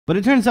But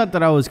it turns out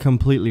that I was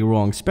completely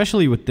wrong,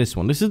 especially with this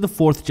one. This is the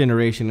 4th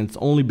generation and it's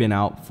only been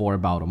out for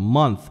about a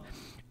month.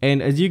 And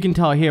as you can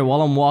tell here,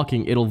 while I'm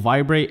walking, it'll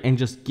vibrate and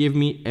just give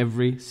me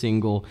every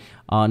single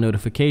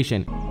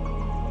notification.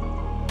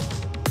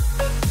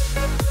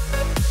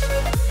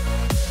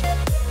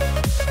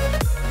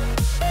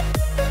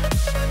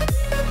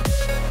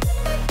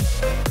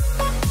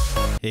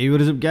 Hey,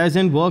 what is up guys,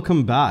 and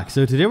welcome back.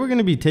 So today we're going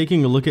to be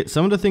taking a look at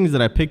some of the things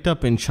that I picked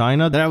up in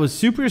China that I was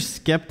super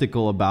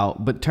skeptical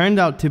about, but turned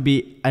out to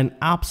be an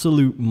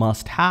absolute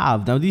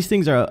must-have. Now these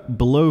things are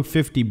below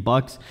 50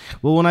 bucks.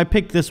 Well, when I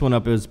picked this one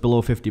up, it was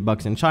below 50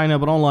 bucks in China,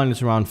 but online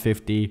it's around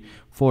 50,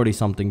 40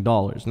 something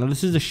dollars. Now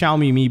this is the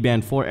Xiaomi Mi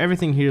Band 4.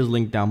 Everything here is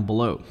linked down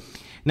below.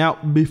 Now,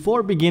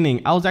 before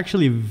beginning, I was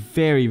actually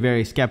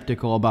very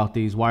skeptical about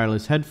these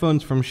wireless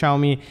headphones from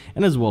Xiaomi,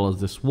 and as well as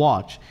this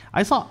watch.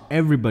 I saw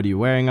everybody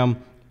wearing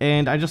them,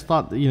 and I just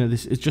thought, you know,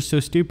 this is just so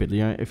stupid.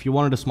 You know, if you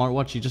wanted a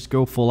smartwatch, you just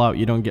go full out.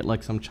 You don't get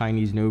like some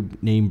Chinese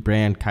no-name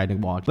brand kind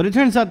of watch. But it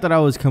turns out that I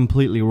was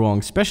completely wrong,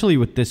 especially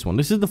with this one.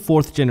 This is the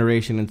 4th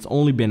generation, and it's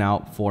only been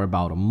out for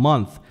about a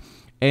month.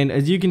 And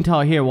as you can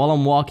tell here, while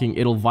I'm walking,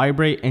 it'll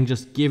vibrate and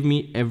just give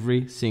me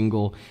every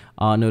single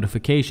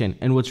notification.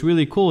 And what's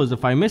really cool is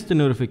if I missed a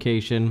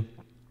notification,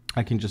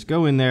 I can just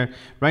go in there.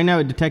 Right now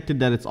it detected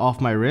that it's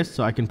off my wrist,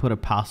 so I can put a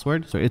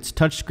password. So it's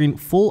touchscreen,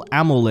 full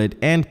AMOLED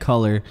and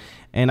color,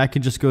 and I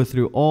could just go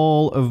through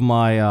all of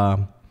my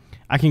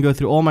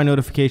all my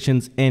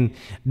notifications and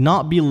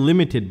not be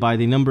limited by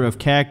the number of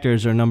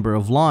characters or number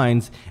of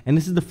lines. And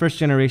this is the 1st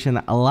generation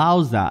that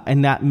allows that,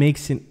 and that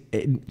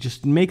it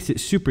just makes it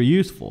super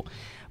useful.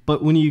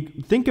 But when you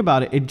think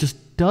about it, it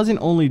just doesn't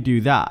only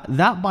do that.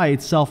 That by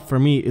itself for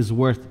me is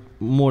worth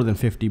more than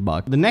 50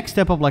 bucks. The next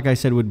step up, like I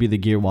said, would be the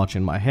Gear Watch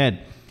in my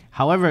head.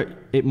 However,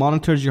 it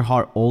monitors your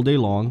heart all day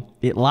long.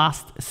 It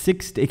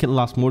can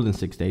last more than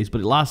 6 days,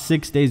 but it lasts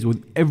 6 days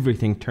with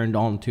everything turned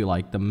on to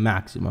like the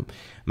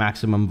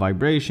maximum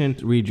vibration.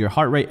 Read your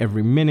heart rate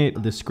every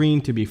minute, the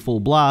screen to be full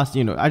blast.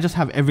 You know, I just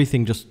have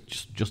everything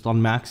just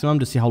on maximum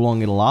to see how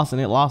long it'll last,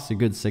 and it lasts a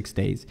good 6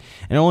 days.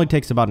 And it only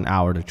takes about an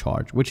hour to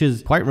charge, which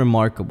is quite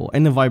remarkable.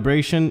 And the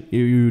vibration,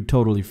 you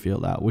totally feel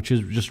that, which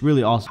is just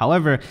really awesome.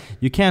 However,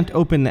 you can't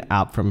open the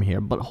app from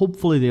here, but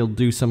hopefully they'll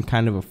do some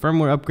kind of a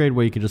firmware upgrade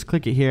where you can just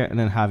click it here and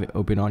then have it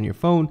open on your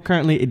phone.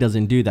 Currently, it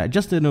doesn't do that.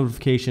 Just the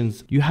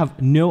notifications, you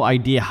have no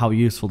idea how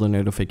useful the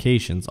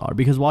notifications are,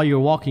 because while you're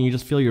walking, you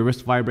just feel your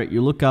wrist vibrate.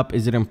 You look up,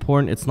 is it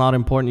important? It's not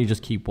important. You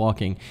just keep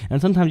walking.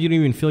 And sometimes you don't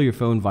even feel your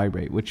phone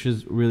vibrate, which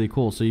is really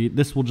cool. So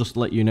this will just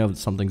let you know that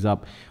something's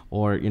up,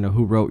 or, you know,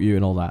 who wrote you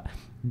and all that.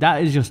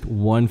 That is just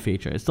one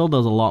feature. It still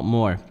does a lot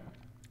more.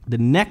 The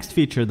next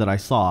feature that I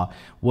saw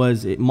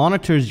was it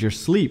monitors your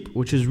sleep,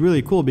 which is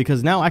really cool,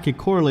 because now I could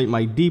correlate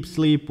my deep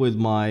sleep with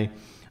my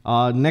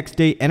next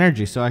day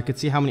energy, so I could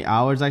see how many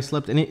hours I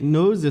slept, and it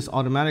knows this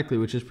automatically,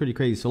 which is pretty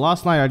crazy. So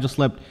last night I just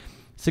slept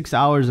 6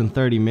 hours and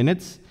 30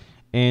 minutes,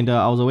 and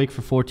I was awake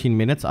for 14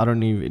 minutes. I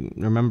don't even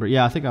remember.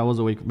 Yeah, I think I was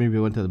awake. Maybe I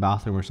went to the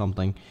bathroom or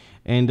something.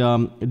 And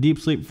deep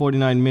sleep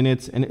 49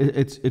 minutes, and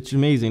it's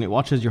amazing. It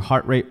watches your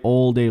heart rate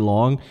all day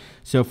long.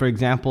 So for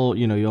example,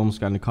 you know, you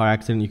almost got in a car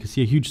accident, you can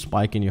see a huge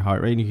spike in your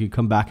heart rate, and you can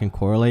come back and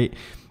correlate.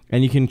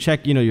 And you can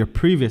check, you know, your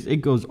previous, it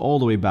goes all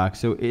the way back.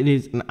 So it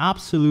is an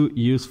absolute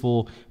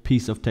useful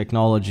piece of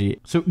technology.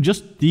 So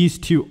just these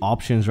two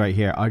options right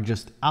here are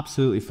just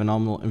absolutely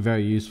phenomenal and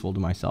very useful to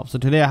myself. So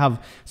today I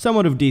have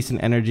somewhat of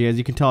decent energy. As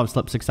you can tell, I've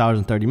slept 6 hours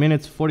and 30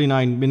 minutes.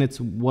 49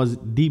 minutes was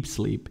deep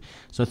sleep.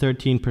 So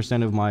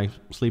 13% of my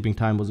sleeping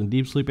time was in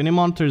deep sleep. And it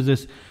monitors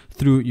this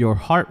through your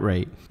heart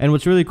rate. And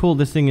what's really cool,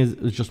 this thing is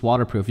just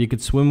waterproof. You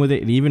could swim with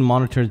it. It even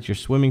monitors your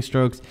swimming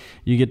strokes.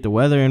 You get the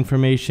weather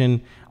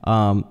information.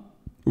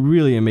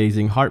 Really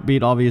amazing.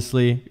 Heartbeat,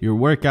 obviously, your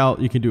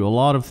workout. You can do a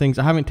lot of things.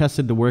 I haven't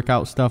tested the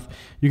workout stuff.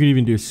 You can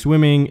even do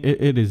swimming.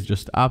 It is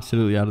just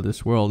absolutely out of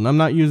this world. And I'm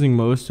not using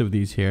most of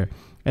these here.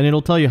 And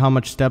it'll tell you how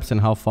much steps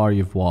and how far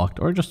you've walked,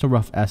 or just a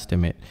rough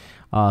estimate.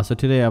 So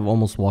today I've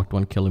almost walked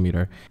 1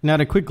 kilometer. Now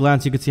at a quick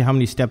glance, you can see how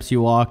many steps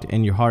you walked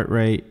and your heart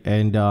rate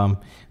and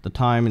the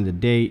time and the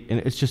date. And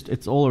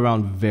it's all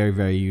around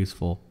very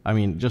useful. I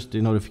mean, just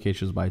the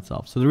notifications by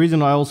itself. So the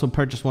reason I also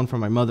purchased one for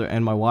my mother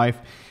and my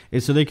wife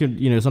is so they could,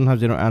 you know,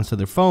 sometimes they don't answer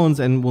their phones,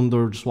 and when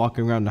they're just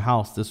walking around the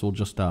house, this will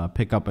just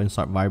pick up and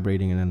start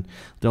vibrating, and then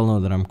they'll know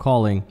that I'm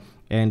calling.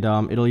 And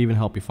it'll even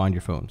help you find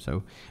your phone.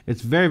 So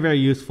it's very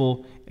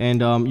useful.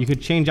 And you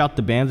could change out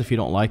the bands if you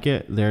don't like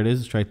it. There it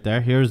is, it's right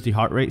there. Here's the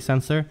heart rate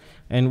sensor.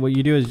 And what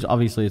you do is,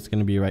 obviously it's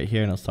gonna be right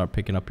here, and it'll start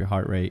picking up your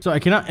heart rate. So I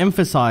cannot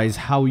emphasize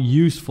how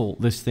useful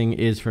this thing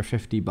is for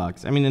 50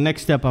 bucks. I mean, the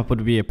next step up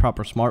would be a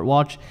proper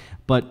smartwatch,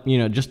 but you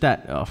know, just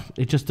that,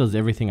 it just does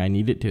everything I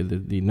need it to.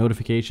 The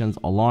notifications,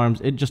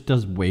 alarms, it just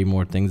does way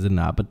more things than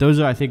that. But those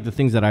are, I think, the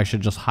things that I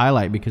should just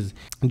highlight, because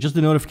just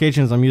the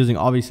notifications I'm using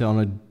obviously on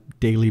a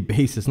daily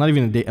basis, not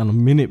even a day, on a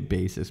minute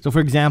basis. So for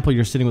example,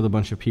 you're sitting with a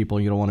bunch of people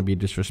and you don't want to be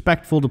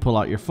disrespectful to pull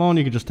out your phone.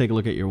 You can just take a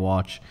look at your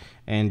watch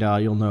and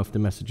you'll know if the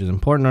message is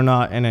important or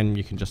not, and then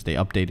you can just stay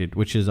updated,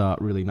 which is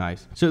really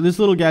nice. So this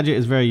little gadget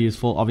is very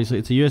useful. Obviously,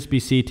 it's a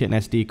USB-C to an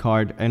SD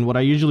card, and what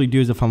I usually do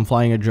is if I'm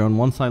flying a drone,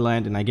 once I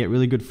land and I get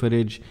really good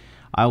footage,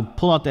 I'll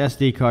pull out the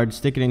SD card,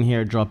 stick it in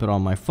here, drop it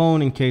on my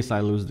phone in case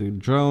I lose the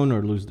drone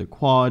or lose the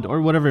quad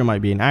or whatever it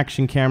might be, an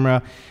action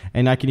camera,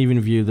 and I can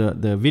even view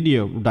the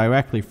video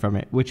directly from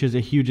it, which is a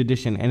huge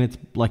addition, and it's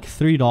like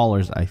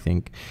 $3, I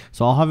think.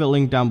 So I'll have it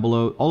linked down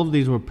below. All of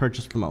these were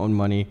purchased with my own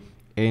money,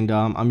 and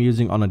I'm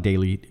using on a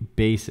daily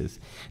basis.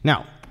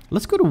 Now,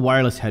 let's go to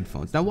wireless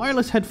headphones. Now,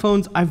 wireless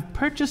headphones, I've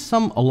purchased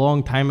some a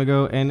long time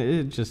ago, and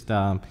it just,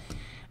 I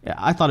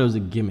thought it was a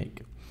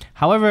gimmick.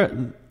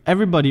 However,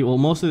 everybody, well,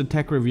 most of the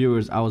tech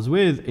reviewers I was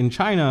with in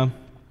China,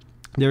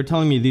 they were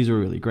telling me these are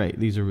really great.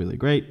 These are really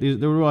great. They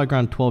were like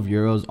around 12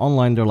 euros.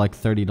 Online, they're like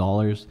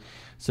 $30.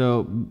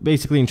 So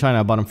basically in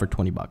China, I bought them for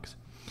 20 bucks.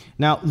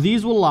 Now,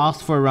 these will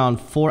last for around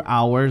 4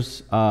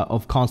 hours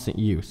of constant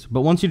use.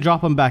 But once you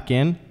drop them back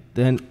in,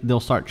 then they'll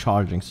start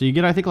charging. So you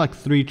get, I think, like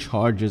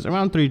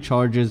around 3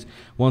 charges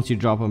once you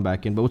drop them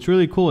back in. But what's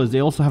really cool is they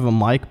also have a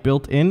mic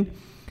built in.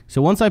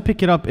 So once I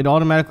pick it up, it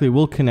automatically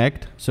will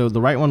connect. So the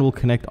right one will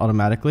connect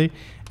automatically.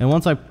 And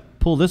once I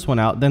pull this one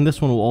out, then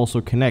this one will also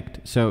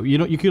connect. So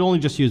you could only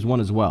just use one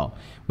as well,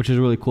 which is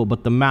really cool.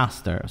 But the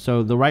master,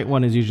 so the right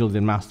one is usually the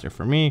master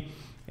for me.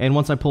 And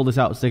once I pull this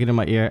out, stick it in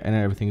my ear, and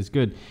everything is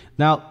good.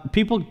 Now,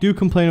 people do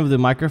complain of the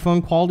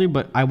microphone quality,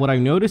 but what I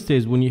noticed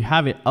is when you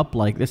have it up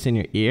like this in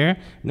your ear,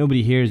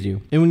 nobody hears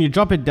you. And when you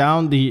drop it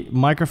down, the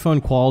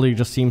microphone quality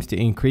just seems to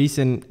increase,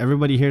 and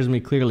everybody hears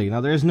me clearly.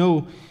 Now, there's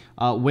no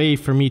way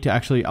for me to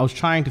actually, I was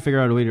trying to figure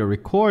out a way to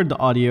record the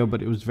audio,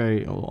 but it was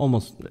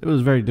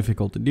very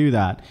difficult to do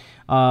that.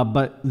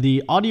 But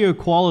the audio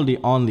quality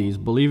on these,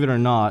 believe it or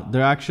not,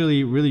 they're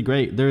actually really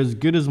great. They're as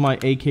good as my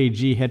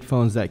AKG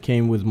headphones that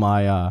came with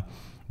my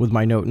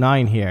Note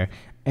 9 here.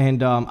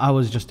 And I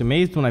was just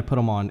amazed when I put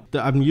them on.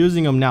 I'm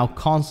using them now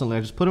constantly.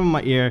 I just put them in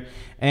my ear.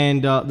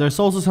 And there's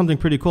also something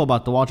pretty cool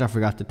about the watch I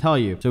forgot to tell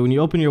you. So when you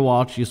open your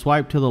watch, you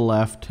swipe to the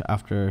left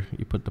after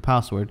you put the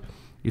password.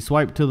 You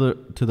swipe to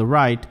the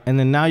right, and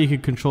then now you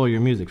can control your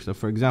music. So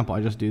for example,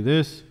 I just do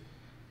this,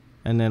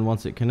 and then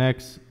once it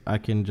connects, I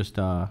can just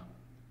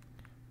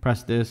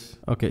press this.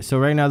 Okay, so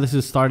right now this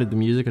has started the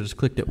music. I just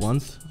clicked it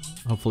once.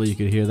 Hopefully you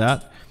could hear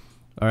that.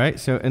 All right,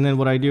 so and then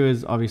what I do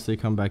is obviously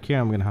come back here.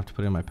 I'm gonna have to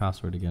put in my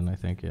password again, I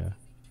think, yeah.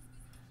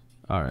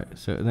 All right,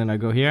 so then I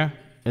go here,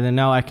 and then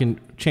now I can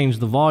change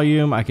the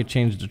volume. I could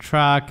change the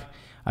track.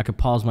 I could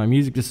pause my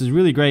music. This is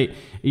really great.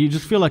 You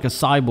just feel like a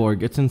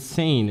cyborg. It's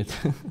insane. It's,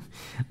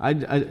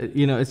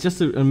 you know, it's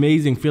just an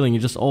amazing feeling.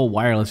 You're just all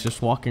wireless,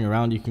 just walking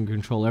around. You can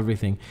control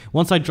everything.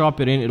 Once I drop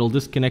it in, it'll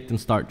disconnect and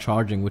start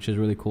charging, which is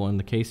really cool in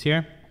the case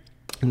here.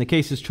 And the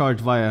case is charged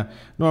via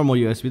normal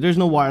USB. There's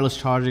no wireless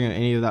charging or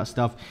any of that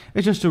stuff.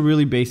 It's just a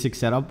really basic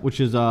setup,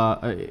 which is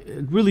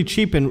really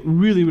cheap and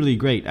really, really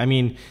great. I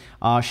mean,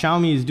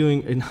 Xiaomi is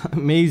doing an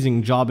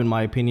amazing job in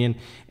my opinion,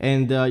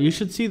 and you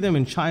should see them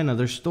in China.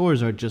 Their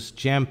stores are just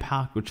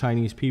jam-packed with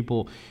Chinese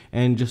people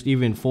and just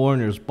even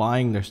foreigners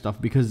buying their stuff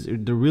because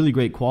they're really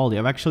great quality.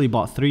 I've actually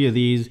bought 3 of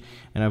these,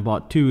 and I've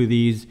bought 2 of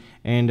these,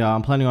 and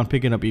I'm planning on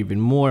picking up even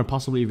more and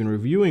possibly even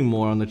reviewing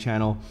more on the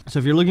channel. So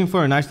if you're looking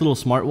for a nice little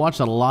smartwatch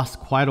that'll last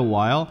quite a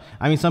while,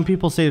 I mean, some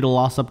people say it'll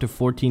last up to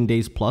 14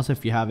 days plus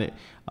if you have it,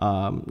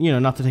 you know,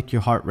 not to take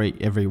your heart rate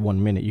every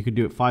 1 minute. You could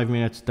do it 5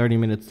 minutes, 30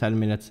 minutes, 10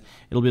 minutes.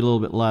 It'll be a little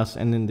bit less.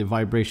 And then the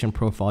vibration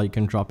profile, you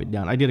can drop it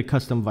down. I did a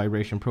custom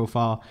vibration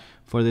profile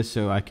for this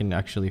so I can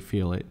actually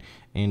feel it.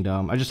 And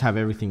I just have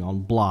everything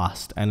on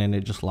blast, and then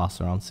it just lasts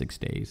around 6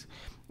 days.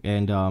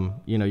 And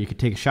you know, you could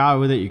take a shower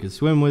with it, you could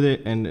swim with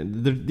it, and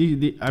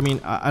I mean,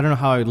 I don't know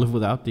how I'd live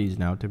without these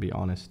now, to be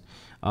honest.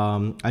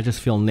 I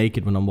just feel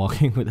naked when I'm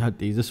walking without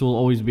these. This will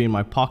always be in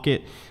my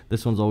pocket.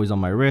 This one's always on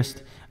my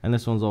wrist, and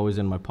this one's always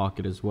in my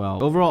pocket as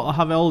well. Overall, I'll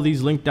have all of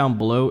these linked down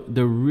below.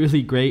 They're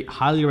really great,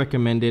 highly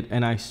recommended,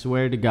 and I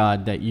swear to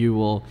God that you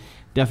will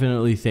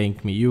definitely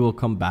thank me. You will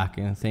come back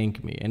and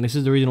thank me. And this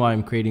is the reason why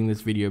I'm creating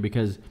this video,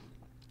 because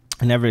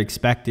I never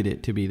expected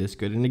it to be this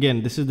good. And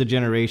again, this is the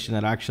generation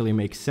that actually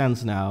makes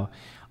sense now,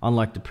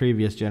 unlike the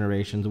previous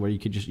generations where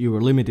you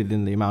were limited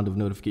in the amount of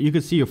notifications. You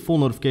could see your full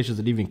notifications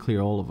and even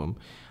clear all of them,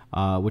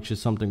 which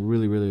is something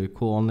really, really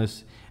cool on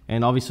this.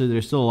 And obviously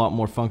there's still a lot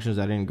more functions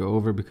I didn't go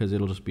over because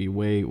it'll just be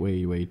way,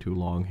 way, way too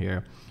long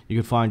here. You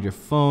can find your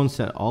phone,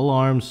 set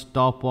alarms,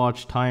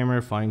 stopwatch,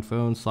 timer, find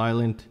phone,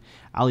 silent,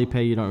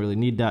 Alipay, you don't really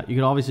need that. You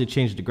could obviously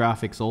change the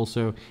graphics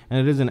also, and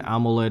it is an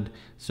AMOLED,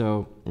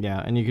 so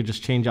yeah, and you could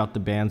just change out the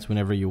bands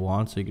whenever you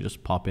want, so you can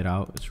just pop it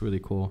out. It's really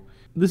cool.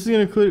 This is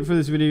going to conclude it for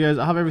this video, guys.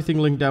 I'll have everything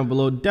linked down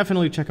below.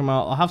 Definitely check them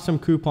out. I'll have some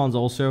coupons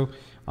also,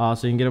 so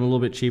you can get them a little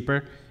bit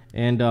cheaper.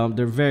 And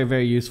they're very,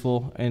 very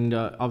useful. And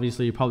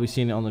obviously, you've probably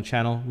seen it on the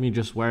channel, me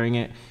just wearing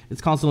it.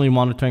 It's constantly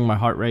monitoring my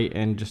heart rate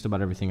and just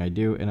about everything I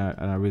do. And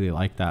I really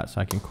like that.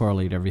 So I can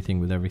correlate everything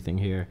with everything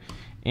here.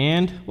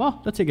 And,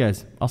 well, that's it,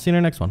 guys. I'll see you in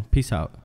our next one. Peace out.